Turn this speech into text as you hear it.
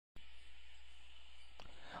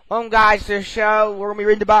Welcome guys to the show. We're going to be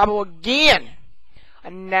reading the Bible again.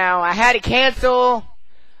 And now, I had to cancel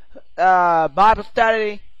Bible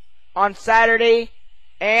study on Saturday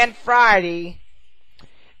and Friday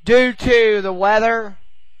due to the weather,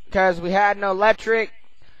 because we had no electric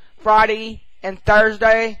Friday and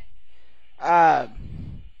Thursday.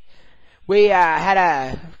 We had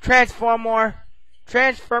a transformer.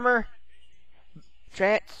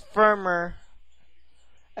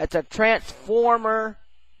 It's a transformer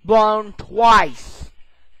blown twice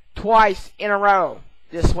in a row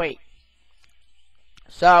this week.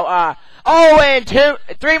 So, and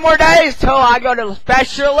 3 more days till I go to the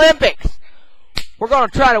Special Olympics. We're going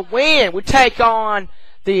to try to win. We take on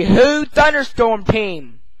the Who Thunderstorm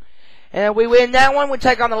team. And if we win that one, we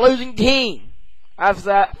take on the losing team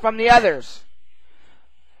from the others.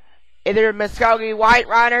 Either Muskogee White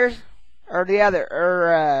Riders or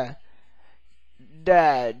the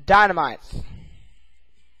Dynamites.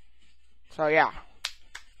 So, yeah.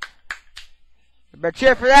 You better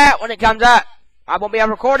cheer for that when it comes up. I won't be able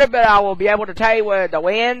to record it, but I will be able to tell you what the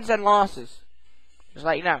wins and losses. Just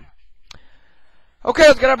let you know. Okay,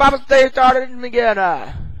 let's get our Bible study started. Let me get,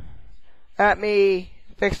 let me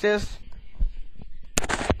fix this.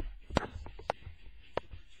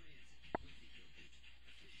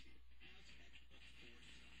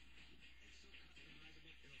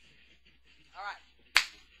 Alright.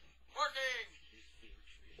 Working.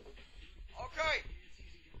 Okay.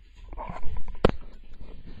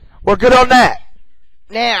 We're good on that.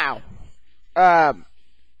 Now,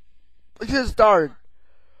 let's get started.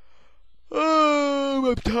 Oh,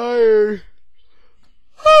 I'm tired.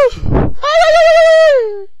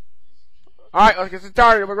 Alright, let's get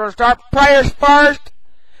started. We're going to start prayers first.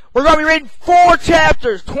 We're going to be reading 4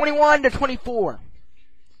 chapters, 21 to 24.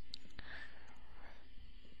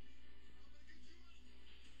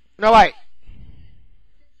 No, wait.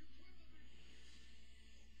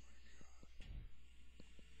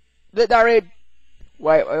 Did I read?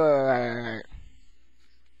 Wait.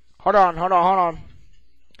 Hold on.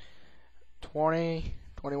 20,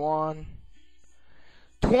 21,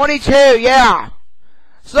 22, yeah.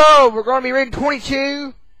 So, we're going to be reading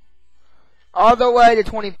 22 all the way to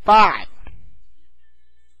 25.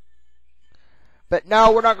 But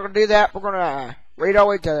no, we're not going to do that. We're going to read all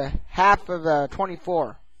the way to half of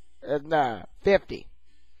 24 and 50.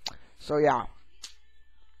 So, yeah.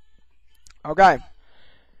 Okay.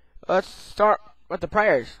 Let's start with the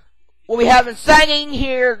prayers. We'll be having singing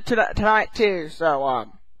here tonight too. So,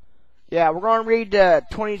 yeah, we're going to read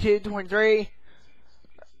 22, 23,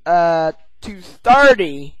 to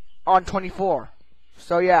 30 on 24.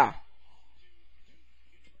 So, yeah.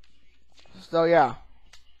 Let's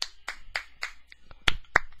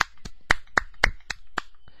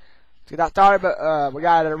get that started, but we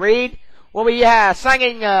got to read. We'll be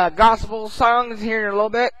singing gospel songs here in a little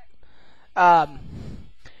bit.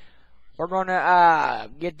 We're going to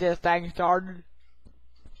get this thing started.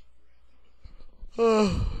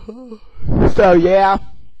 So, yeah.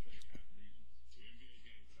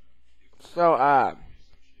 So,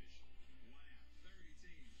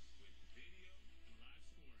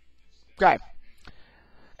 okay.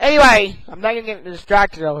 Anyway, I'm not getting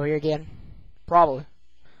distracted over here again. Probably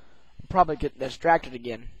getting distracted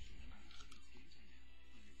again.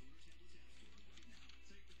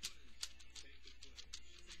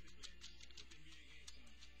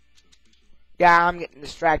 Yeah, I'm getting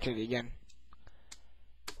distracted again.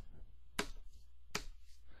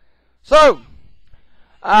 So,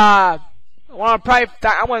 I want to pray.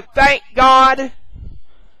 I want to thank God.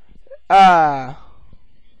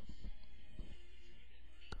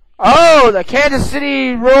 The Kansas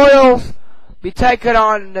City Royals be taking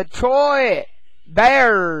on the Detroit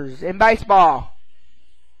Bears in baseball.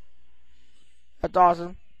 That's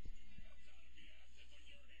awesome.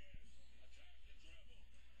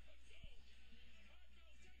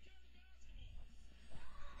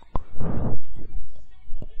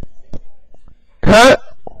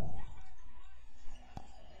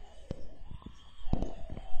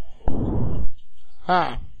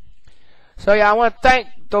 So yeah, I want to thank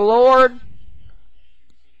the Lord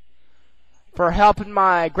for helping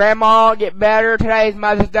my grandma get better. Today's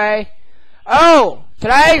Mother's Day. Oh,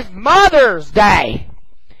 today's Mother's Day.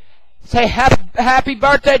 Say happy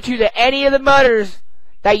birthday to any of the mothers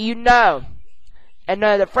that you know, and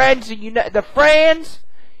the friends you know, the friends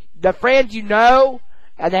you know,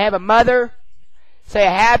 and they have a mother. Say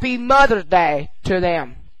happy Mother's Day to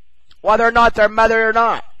them, whether or not they're mother or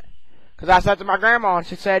not. Because I said to my grandma, and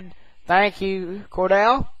she said, "Thank you,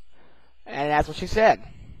 Cordell," and that's what she said.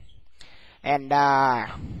 And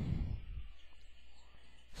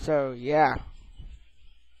so yeah.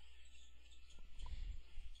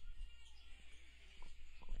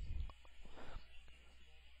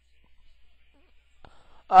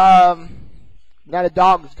 Now the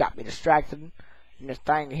dog's got me distracted in this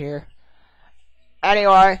thing here.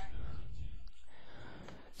 Anyway.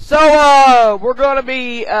 So, we're gonna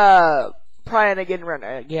be, praying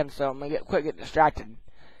again, so I'm gonna quit getting distracted.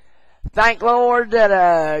 Thank Lord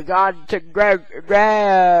that, God took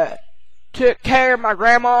care of my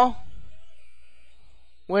grandma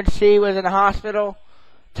when she was in the hospital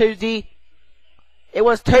Tuesday. It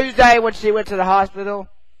was Tuesday when she went to the hospital.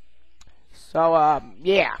 So,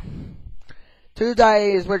 yeah.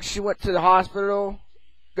 Tuesday is when she went to the hospital.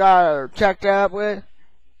 Got her checked up with.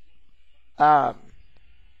 So,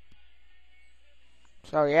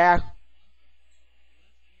 yeah.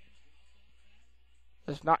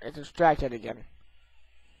 Let's not get distracted again.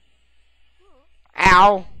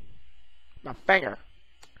 Ow! My finger.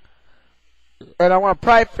 And I want to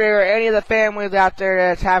pray for any of the families out there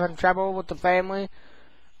that's having trouble with the family.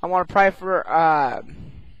 I want to pray for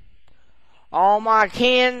all my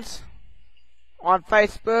kids on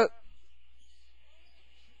Facebook,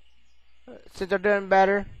 since they're doing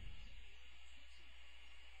better.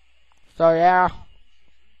 So yeah.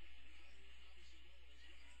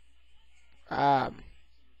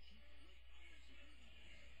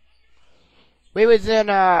 We was in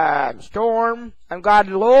a storm, and God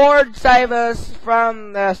the Lord save us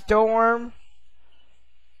from the storm.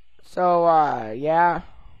 So, yeah.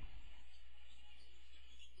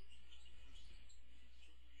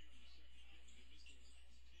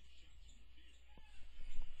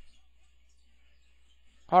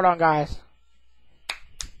 Hold on, guys.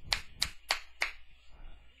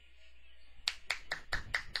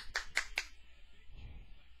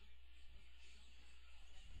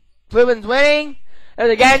 Cleveland's winning.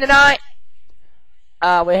 There's a game tonight.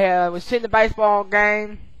 We've seen the baseball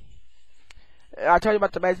game. I told you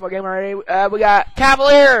about the baseball game already. We got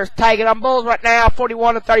Cavaliers taking on Bulls right now,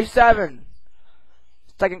 41-37.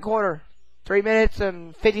 Second quarter. 3 minutes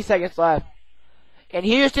and 50 seconds left. And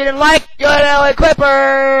Houston and Lake, good LA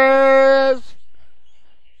Clippers.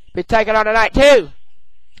 Be taking on tonight too.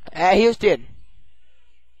 At Houston.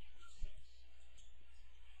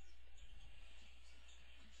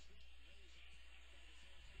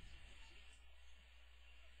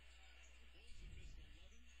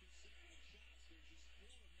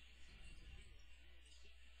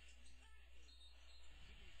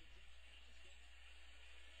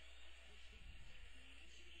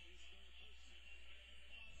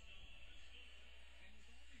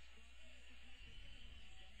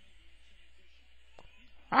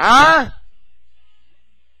 Huh?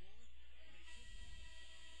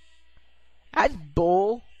 That's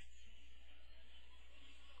bull.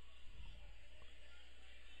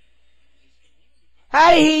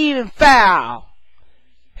 How did he even foul?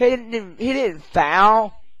 He didn't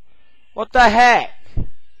foul. What the heck?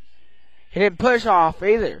 He didn't push off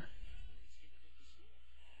either.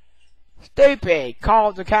 Stupid.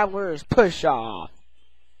 Called the Cavaliers push off.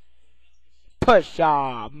 Push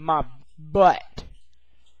off my butt.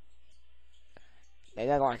 They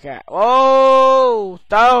don't like that. Oh,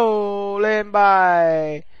 stolen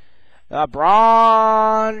by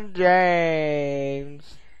LeBron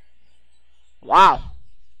James. Wow.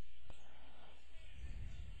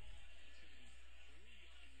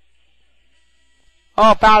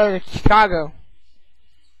 Oh, foul in Chicago.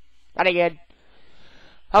 Not again.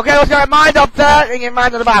 Okay, let's get our mind up that and get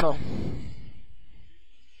mind of the Bible.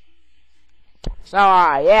 So,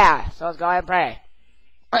 yeah. So let's go ahead and pray.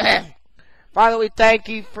 Father, we thank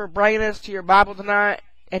you for bringing us to your Bible tonight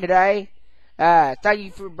and today. Thank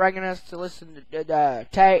you for bringing us to listen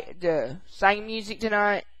to singing music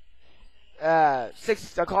tonight.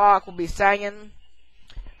 6 o'clock we'll be singing.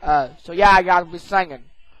 So yeah, God will be singing.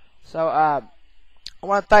 So, I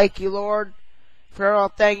want to thank you, Lord, for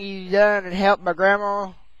everything you've done and helped my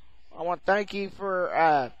grandma. I want to thank you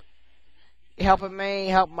for helping me,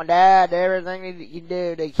 helping my dad, everything that you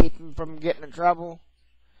do to keep him from getting in trouble.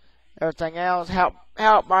 Everything else, help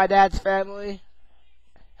my dad's family,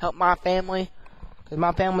 help my family, because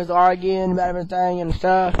my family's arguing about everything and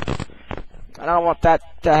stuff. I don't want that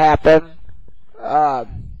to happen. I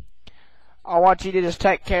want you to just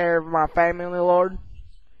take care of my family, Lord.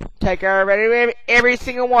 Take care of every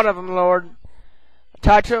single one of them, Lord.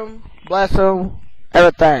 Touch them, bless them,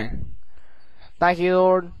 everything. Thank you,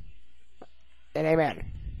 Lord, and amen.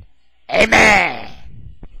 Amen.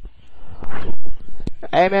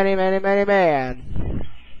 Amen, amen, amen, amen.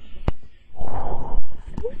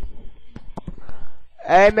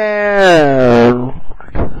 Amen.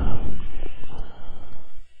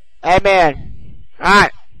 Amen.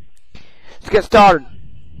 Alright. Let's get started.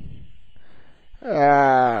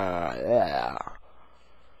 Yeah.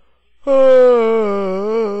 And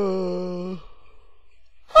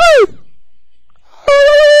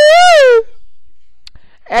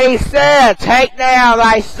he said, take now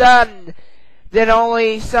thy son, thine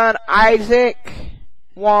only son Isaac,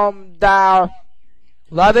 whom thou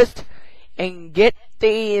lovest, and get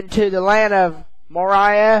thee into the land of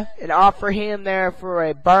Moriah, and offer him there for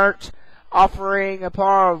a burnt offering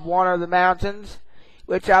upon one of the mountains,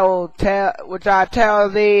 which I tell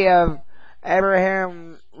thee of.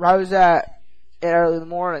 Abraham rose up in early in the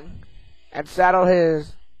morning, and saddled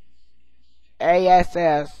his ass.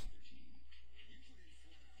 I'm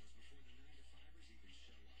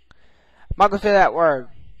not gonna say that word.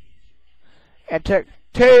 And took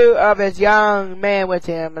 2 of his young men with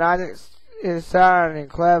him, and Isaac his son, and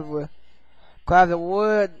clove the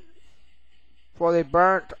wood for the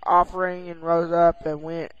burnt offering, and rose up and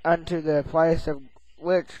went unto the place of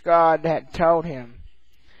which God had told him.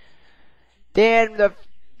 Then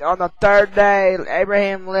on the 3rd day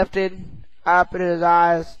Abraham lifted up his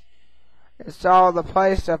eyes and saw the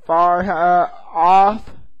place afar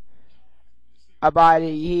off. Abide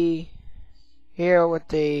ye here with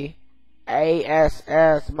the ass,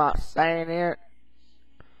 I'm not saying it.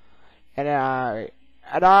 And I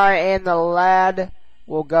and the lad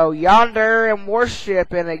will go yonder and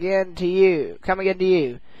worship, and come again to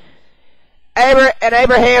you. And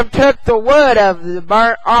Abraham took the wood of the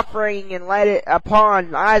burnt offering and laid it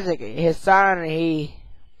upon Isaac his son, and he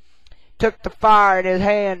took the fire in his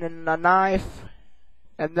hand and a knife,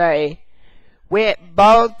 and they went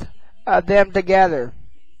both of them together.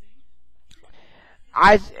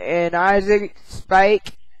 And Isaac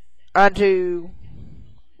spake unto,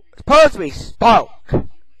 supposed to be spoke.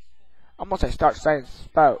 I'm going to start saying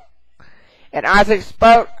spoke. And Isaac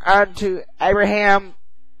spoke unto Abraham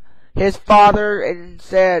his father, and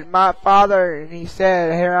said, my father. And he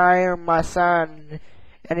said, here I am, my son.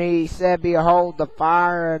 And he said, behold the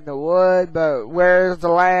fire and the wood, but where is the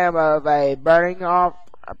lamb of a burnt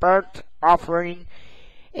offering?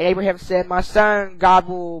 And Abraham said, my son, God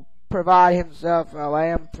will provide himself a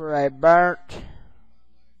lamb for a burnt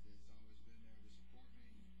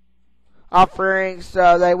offering.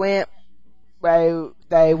 So they went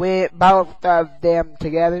both of them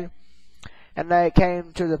together. And they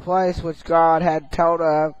came to the place which God had told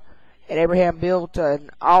of, and Abraham built an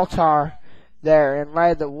altar there, and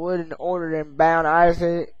laid the wood in order, and bound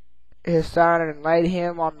Isaac his son, and laid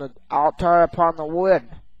him on the altar upon the wood.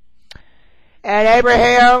 And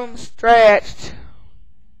Abraham stretched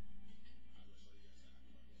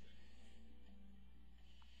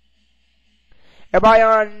everybody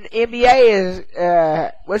on NBA is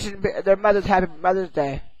wishing their mothers happy Mother's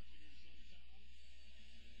Day.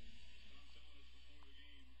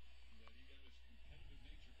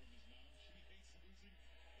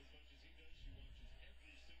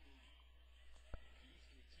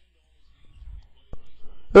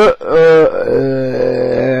 No,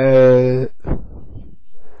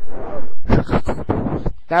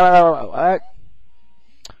 what?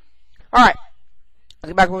 Alright. Let's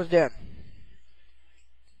get back to what was doing.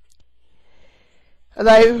 And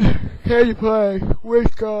they came to play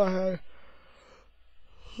which God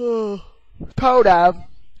had told of.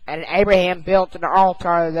 And Abraham built an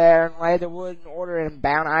altar there, and laid the wood in order, and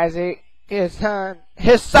bound Isaac his son,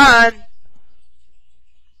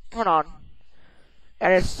 hold on,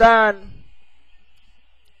 and his son,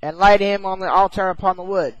 and laid him on the altar upon the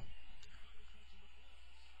wood.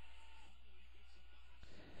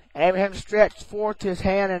 And Abraham stretched forth his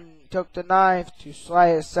hand, and took the knife to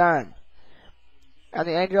slay his son. And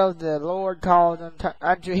the angel of the Lord called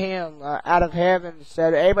unto him out of heaven, and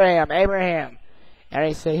said, Abraham, Abraham. And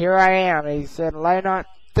he said, here I am. And he said, lay not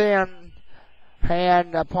thine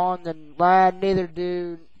hand upon the lad, neither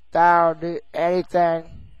do thou anything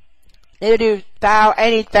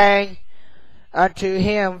unto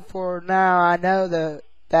him, for now I know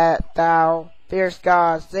that thou fearest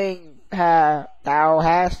God, seeing thou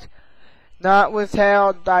hast not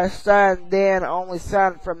withheld thy son, thine only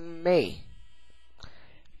son, from me.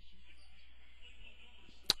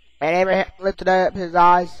 And Abraham lifted up his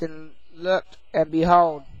eyes and looked, and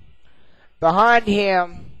behold, behind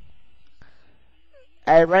him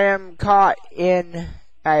a ram caught in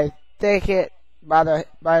a thicket by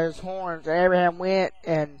his horns. And Abraham went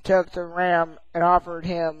and took the ram, and offered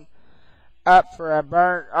him up for a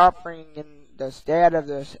burnt offering in the stead of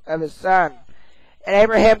his son. And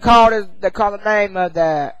Abraham called the name of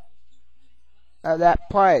that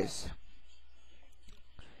place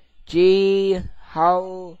Jehovah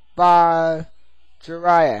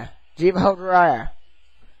Jireh.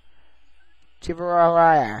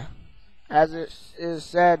 as it is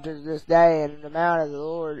said to this day, in the mount of the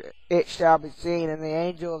Lord it shall be seen. And the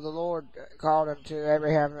angel of the Lord called unto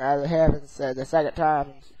Abraham out of the heavens, said the second time,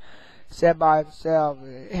 and said by himself,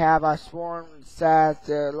 Have I sworn, saith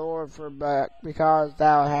the Lord, because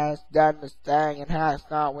thou hast done this thing, and hast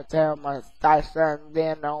not withheld thy son,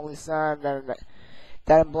 then the only son, that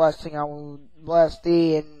in blessing I will bless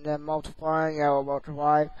thee, and in multiplying I will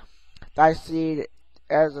multiply thy seed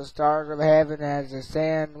as the stars of heaven, as the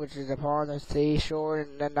sand which is upon the seashore,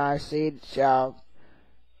 and then thy seed shall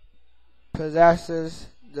possesses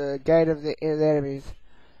the gate of the enemies.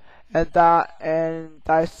 And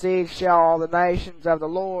thy seed shall all the nations of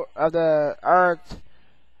the earth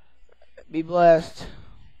be blessed,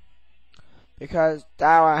 because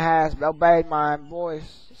thou hast obeyed my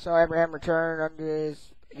voice. So Abraham returned unto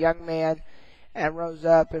his young man, and rose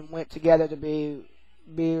up, and went together to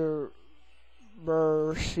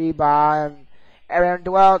Beersheba, and Abraham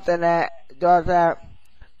dwelt at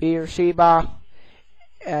Beersheba.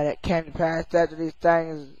 And it came to pass after these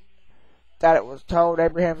things that it was told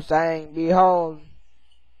Abraham, saying, Behold,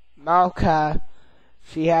 Milcah,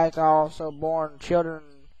 she hath also borne children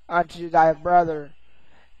unto thy brother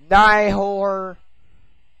Nahor,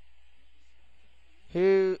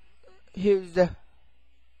 who's the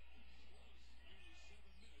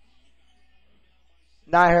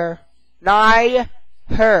Nahor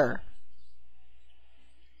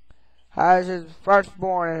as his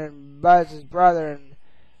firstborn, and Buz his brother, and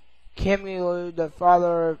Kemuel the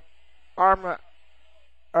father of Arma.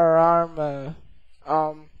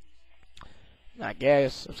 I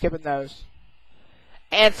guess I'm skipping those.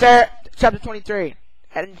 And Sarah, chapter 23.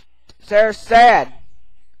 And Sarah said,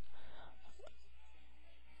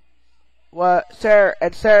 not Sarah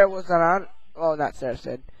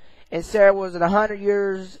said. And Sarah was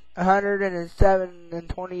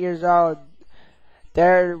 120 years old.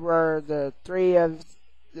 There were the three of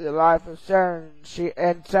the life of Sarah,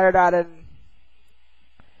 and Sarah died in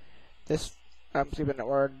this. I'm skipping that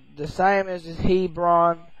word. The same as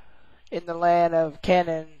Hebron in the land of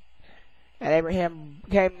Canaan. And Abraham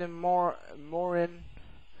came to Morin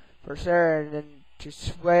for Sarah, and to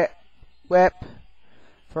wept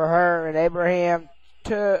for her. And Abraham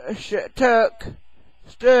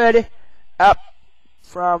stood up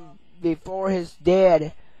from before his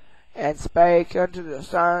dead, and spake unto the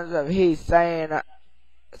sons of Heth, saying,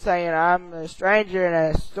 I'm a stranger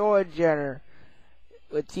and a sojourner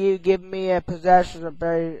with you. Give me a possession of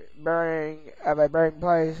a burying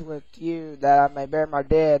place with you, that I may bury my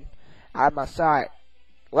dead out of my sight.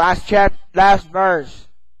 Last verse.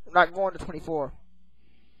 I'm not going to 24.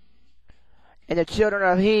 And the children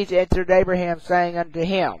of Heth answered Abraham, saying unto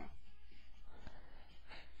him.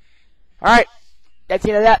 Alright, that's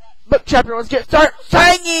the end of that book chapter. Let's start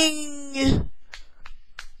singing.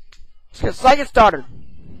 Let's get singing started.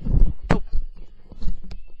 Let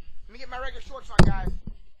me get my regular shorts on, guys.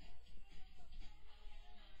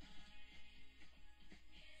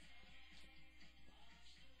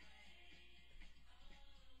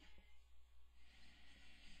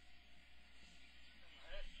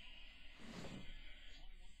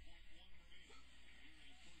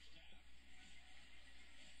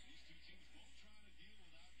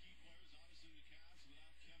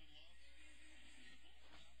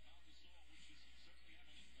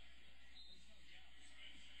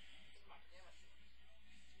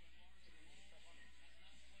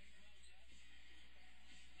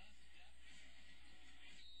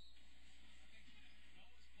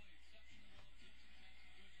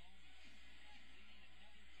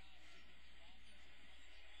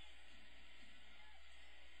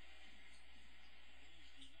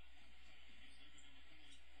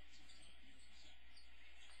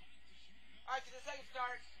 Alright, so the second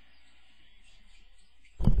start.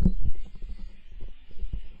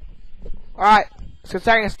 Alright, so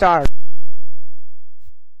second start.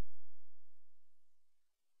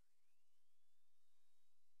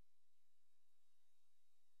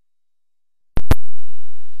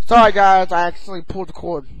 Sorry guys, I accidentally pulled the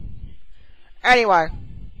cord. Anyway,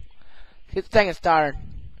 get the second started.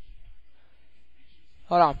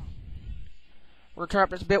 Hold on. We'll turn up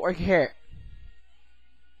this bit where you can hear it.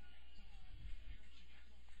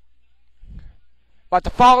 About to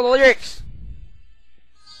follow the lyrics.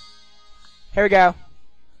 Here we go.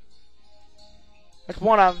 That's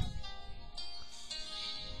one of them.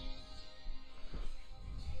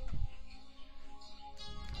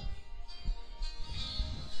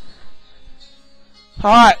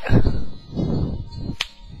 Alright.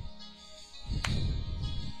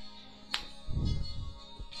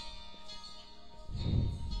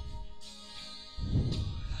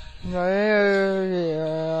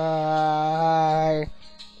 Yeah.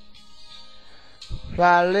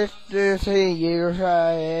 I live to see you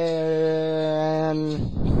shine.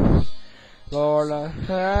 Lord,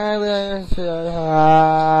 I live to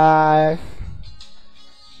life.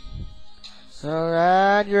 So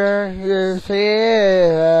that you see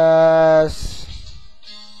us.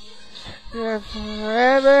 If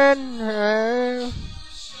heaven,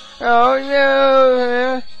 oh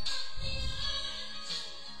you,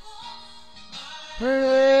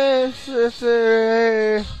 this is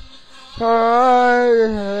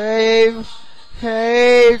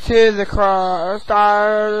Hey to the cross,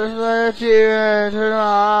 stars let you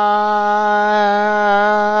tonight.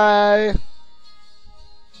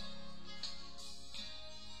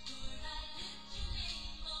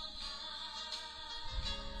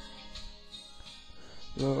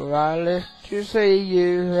 Lord, I live to see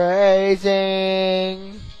you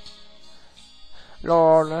raising.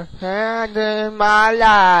 Lord, I hand in my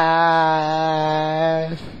life.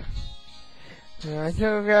 I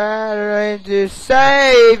took out to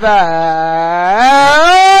save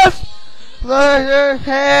us. Look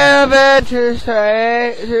heaven to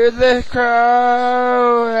say to the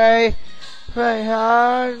cross. Pray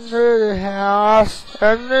on to the house,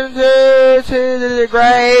 from the to the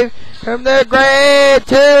grave, from the grave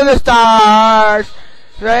to the stars,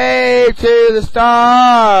 grave to the stars,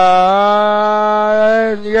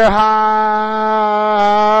 you're high.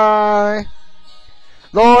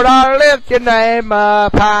 Lord, I lift your name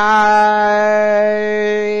up high.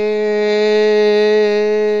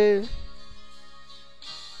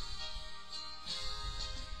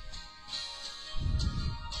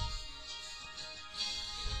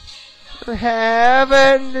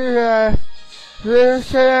 Heaven to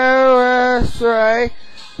show us right,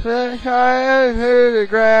 the high to the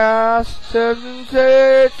grass, to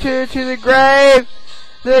the grave,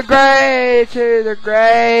 the grave to the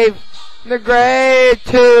grave, the grave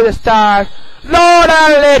to the stars. Lord,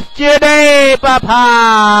 I lift your name up high.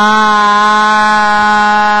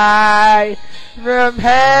 From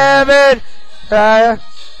heaven to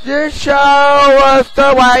show us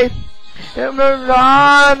the way. From the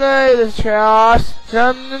dawn to the cross,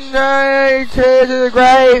 from the grave to the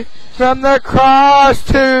grave, from the cross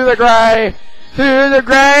to the grave to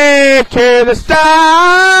the stars,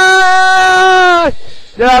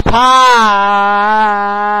 up high.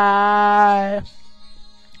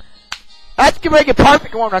 That's gonna make a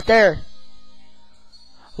perfect one right there.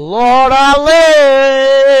 Lord, I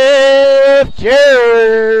lift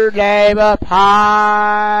your name up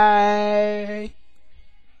high.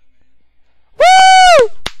 Woo!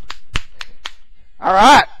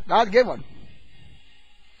 Alright, that was a good one.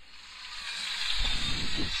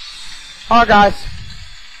 Alright, guys.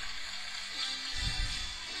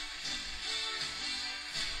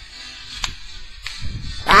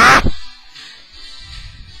 Ah!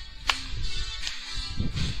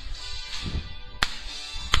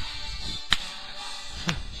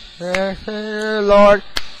 Lord,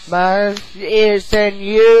 life is in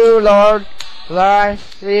you, Lord.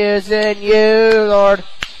 Life is in you, Lord.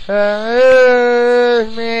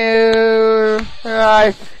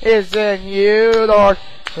 Life is in you, Lord.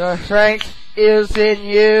 The strength is in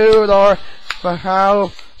you, Lord. My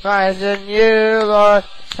hope is in you, Lord.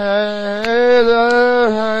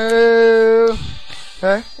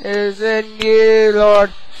 Is in you,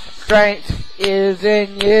 Lord. Strength is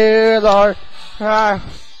in you, Lord. Life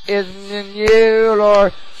is in you,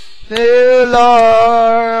 Lord. You,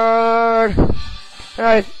 Lord.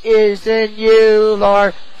 Life is in you,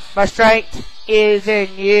 Lord. My strength is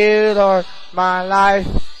in you, Lord. My life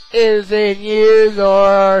is in you,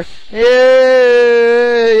 Lord. You.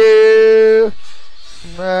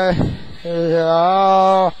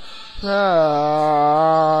 Oh,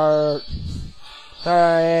 Lord.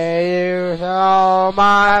 You are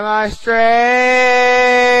my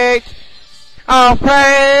strength. I'll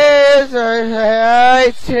praise and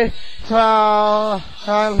hate to fall.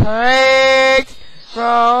 I'll praise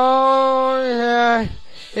for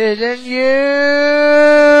is in you.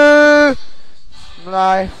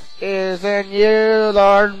 Life is in you,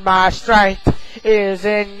 Lord. My strength is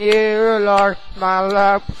in you, Lord. My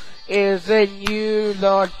love is in you,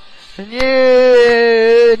 Lord. You.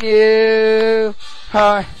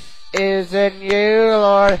 Heart is in you,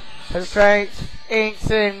 Lord. The strength is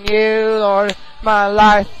in you, Lord. My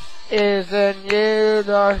life is in you,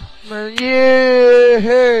 Lord.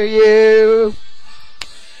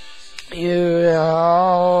 You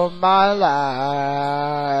are my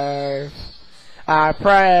life. I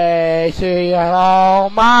pray to you all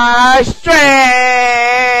my strength.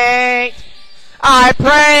 I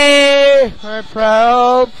pray for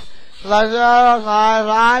hope, like my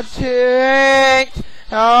life strength.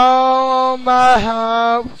 Oh, my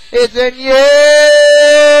hope is in you.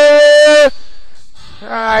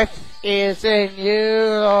 Life is in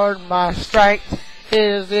you, Lord. My strength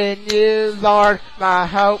is in you, Lord. My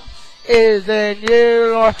hope is in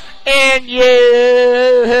you, Lord. In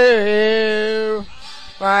you.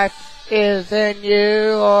 Life is in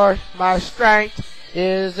you, Lord. My strength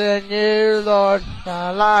is in you, Lord.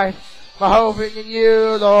 My life, my hope is in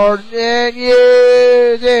you, Lord. In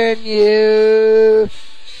you, in you,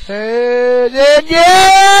 in you,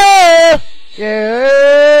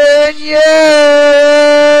 in you.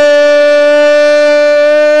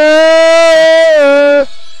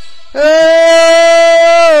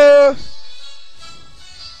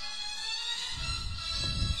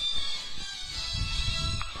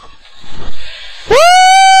 Woo!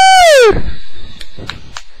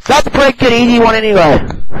 That's a pretty good easy one anyway.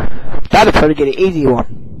 That's a pretty good easy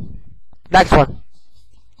one. Next one.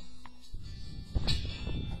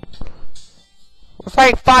 We're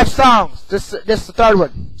playing 5 songs. This is the third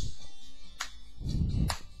one.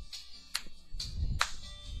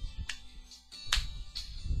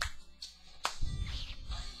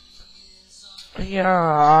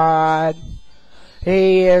 God,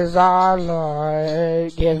 He is our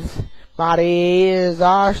Lord. Mighty is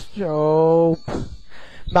our hope.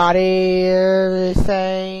 Mighty is the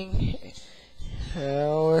thing.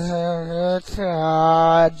 Oh,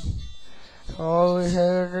 God. Oh,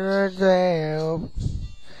 help.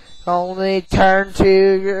 Only turn to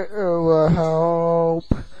your hope.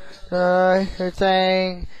 The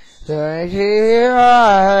thing that you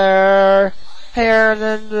are here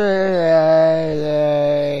than the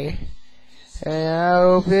and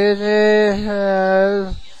hope is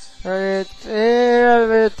it's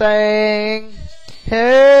everything.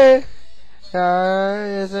 Hey, God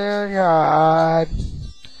is our God.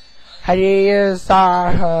 He is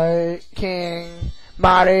our King.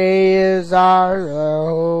 Mighty is our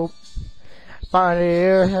hope. Mighty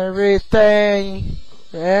is everything.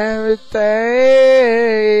 Everything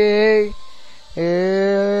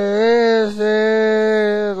is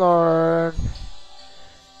the Lord.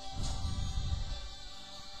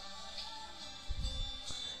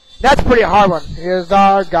 That's a pretty hard one. He is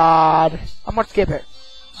our God. I'm gonna skip it.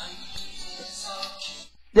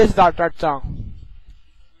 This is our third song.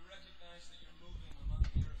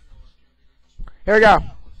 Here we go.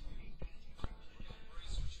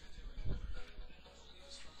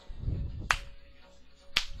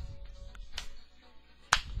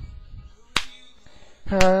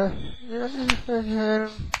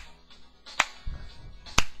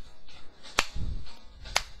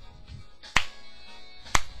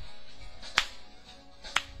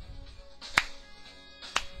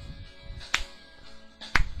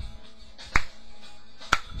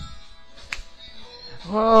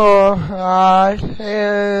 Oh, God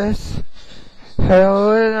is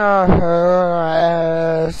healing us.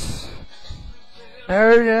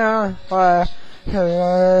 Healing us.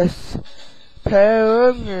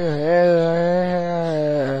 Healing us.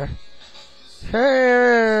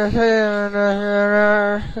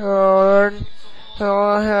 Lord,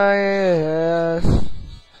 Lord, yes.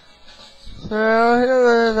 So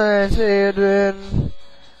healing us, children.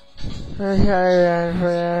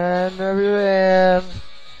 Friend of you.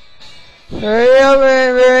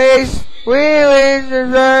 Embrace, we will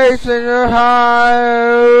embrace in your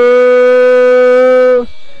heart.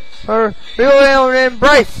 We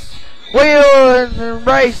will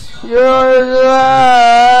embrace your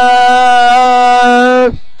love.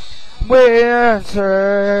 We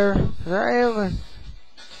answer silence.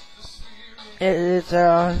 It's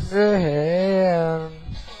our hand.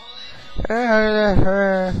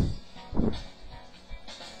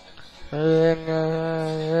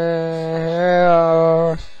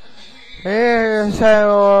 Here's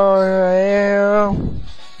how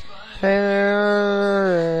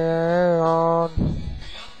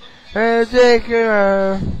and take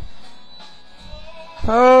care.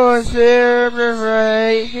 Oh,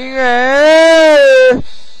 celebrating.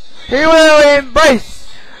 He will embrace.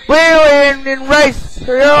 We will embrace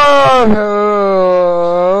your.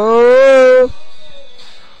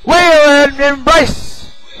 We will embrace.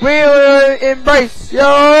 We will embrace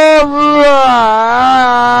your rod.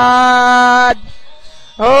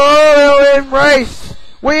 Oh, we'll embrace.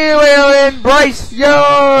 We will embrace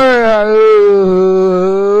your.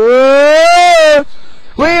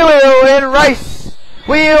 We will embrace.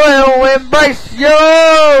 We will embrace your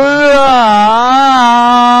rod.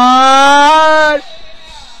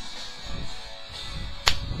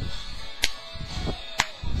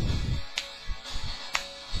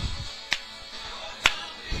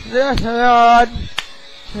 Yes, Lord.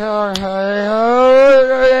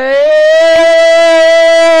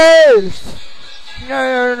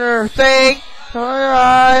 Thing. We'll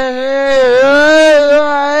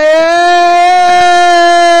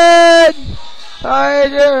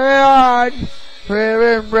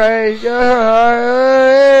embrace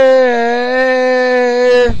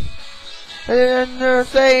and the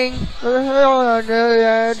thing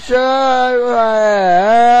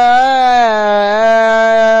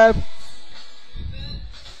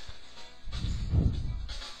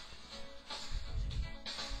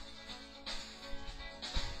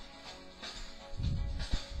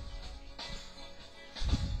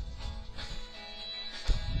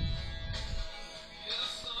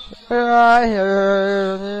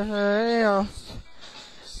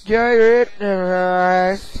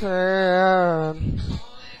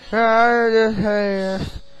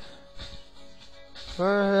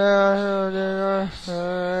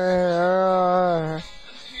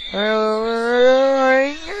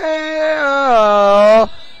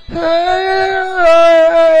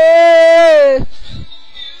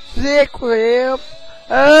sick with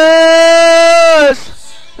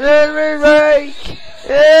us,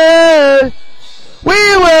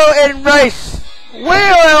 we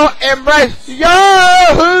will embrace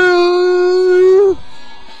Yahoo!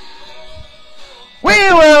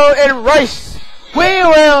 We will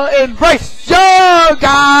embrace your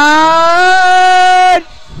God!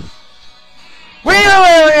 We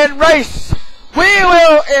will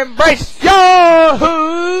embrace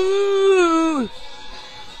Yahoo!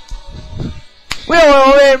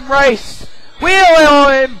 We will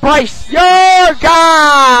embrace your God!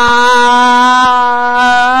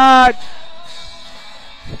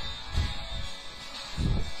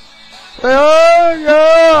 Oh, yeah!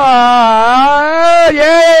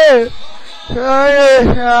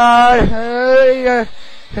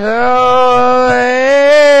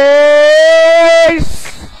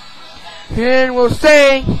 And we'll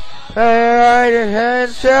sing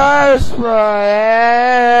and just praise.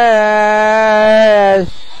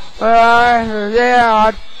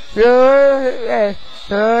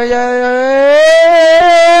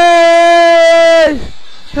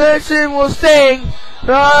 And we'll sing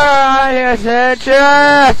and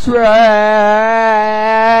just praise.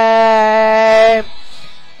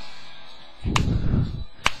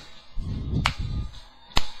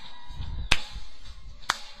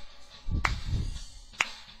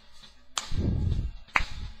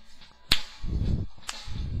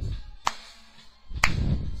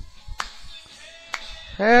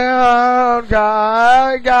 Oh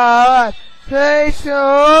God, praise the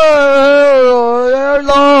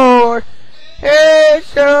Lord,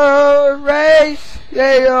 it's your race,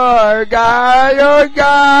 your God.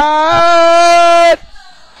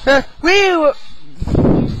 We will.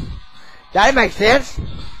 That makes sense.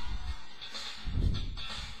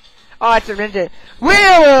 Oh, it's a minute. We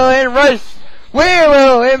will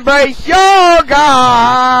embrace your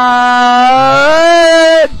God.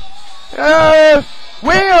 We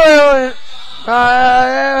will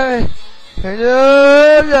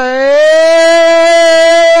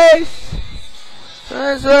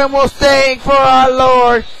and some will sing for our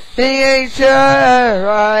Lord, the ancient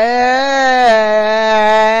I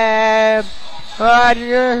am. God,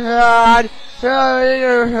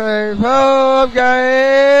 of grace.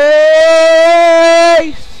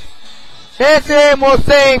 And some will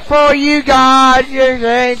sing for you, God, your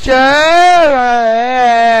ancient I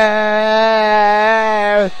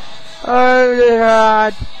am. Oh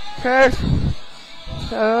God,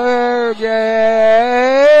 oh grace.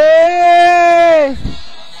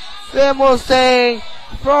 Then we'll sing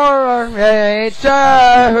for our nature.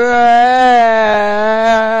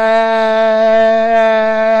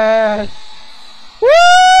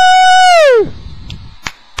 Woo!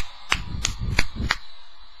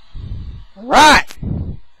 Right.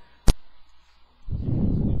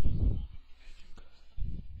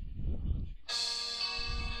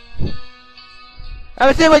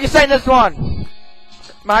 Let's see if we can sing this one.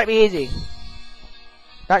 Might be easy.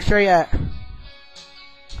 Not sure yet.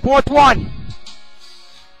 Fourth one.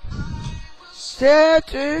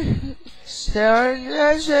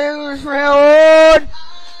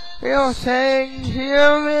 We'll sing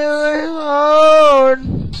Him Lord.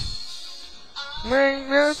 Bring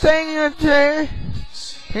the sing the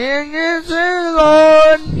King is the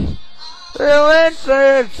Lord. We'll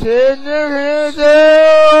answer in the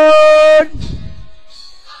Lord.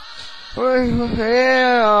 We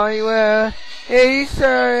will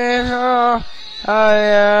Easter in our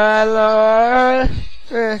Lord.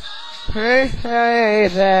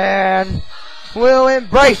 Then we'll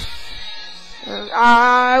embrace And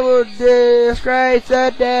I will disgrace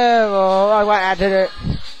the devil. Oh, I did it.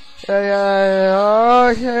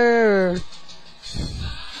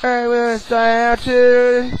 I will stand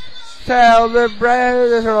to celebrate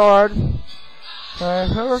the Lord. I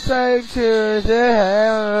will sing to the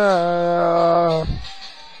hell.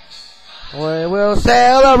 We will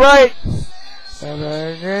celebrate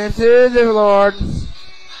to the Lord.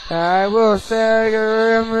 I will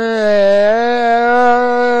celebrate.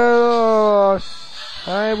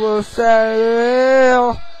 I will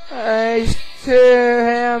celebrate to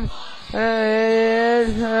Him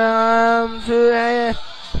and come to Him.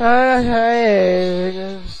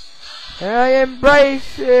 I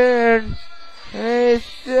embrace Him. It's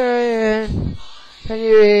doing. Can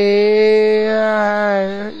you hear?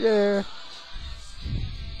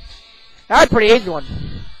 That's a pretty easy one.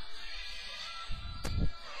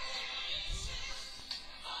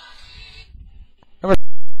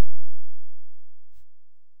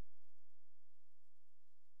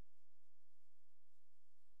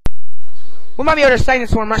 We might be able to sing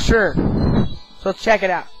this one, I'm not sure. So let's check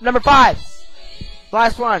it out. Number 5.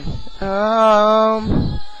 Last one.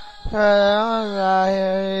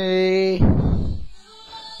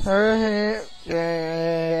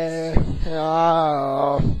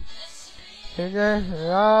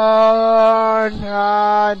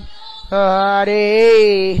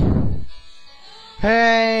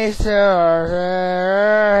 Hey, sir.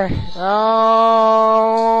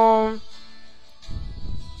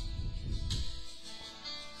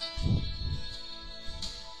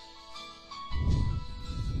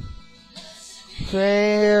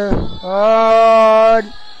 Say on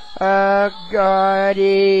a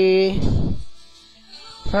Goddy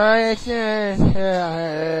person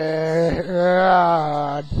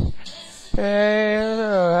God and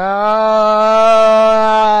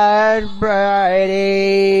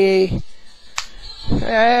Brady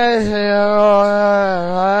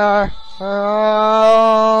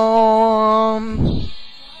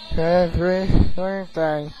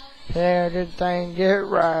everything everything get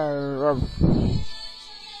right.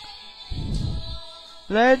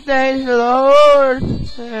 Let's thank the Lord.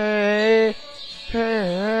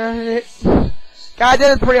 Guys, this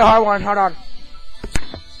is a pretty hard one. Hold on.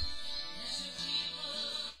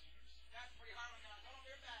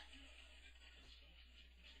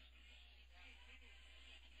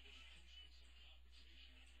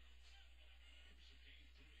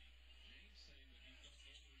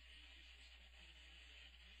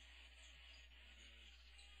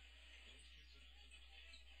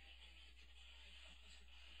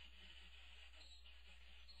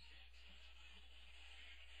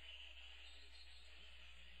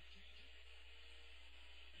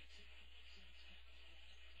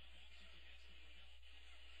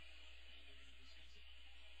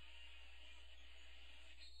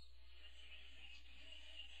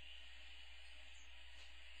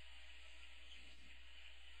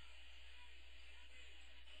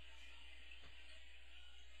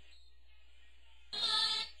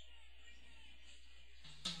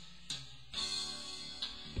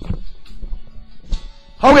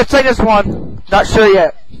 Hope we can sing this one. Not sure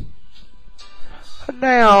yet.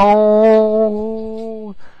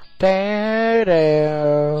 Now, down,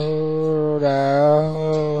 down,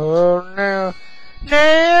 down, now,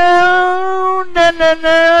 now, now, now,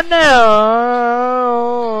 now,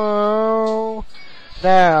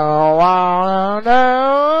 now,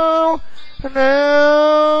 now,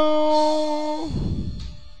 now,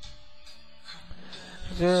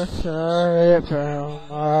 just a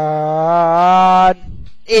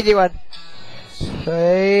easy one.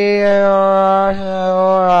 Say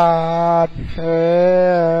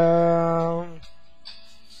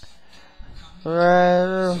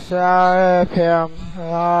him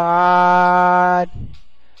God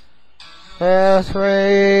is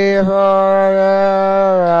free for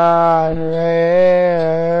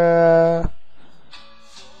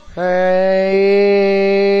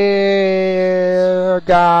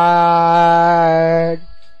God.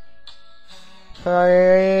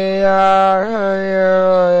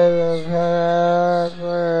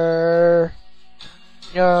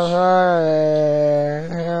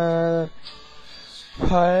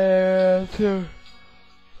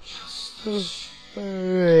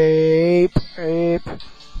 Rape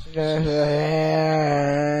the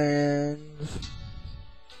hands.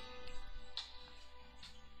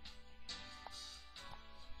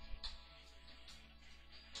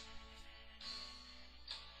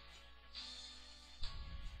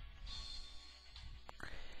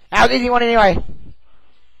 That was an easy one anyway.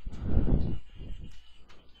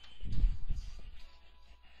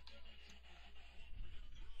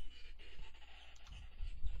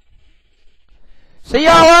 See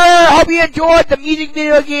y'all later. Hope you enjoyed the music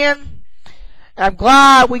video again. And I'm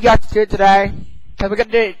glad we got to do it today. Because we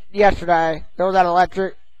couldn't do it yesterday. It was that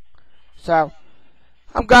electric. So,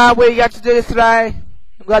 I'm glad we got to do this today.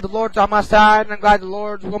 I'm glad the Lord's on my side. And I'm glad the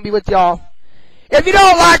Lord's going to be with y'all. If you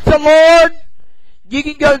don't like the Lord, you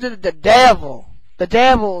can go to the devil. The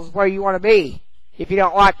devil's where you want to be. If you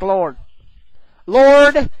don't like the Lord.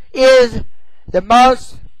 Lord is the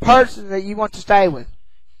most person that you want to stay with.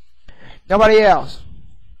 Nobody else.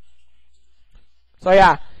 So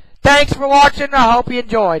yeah. Thanks for watching. I hope you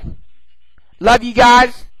enjoyed. Love you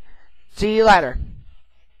guys. See you later.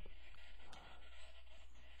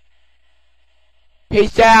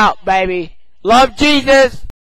 Peace out, baby. Love Jesus.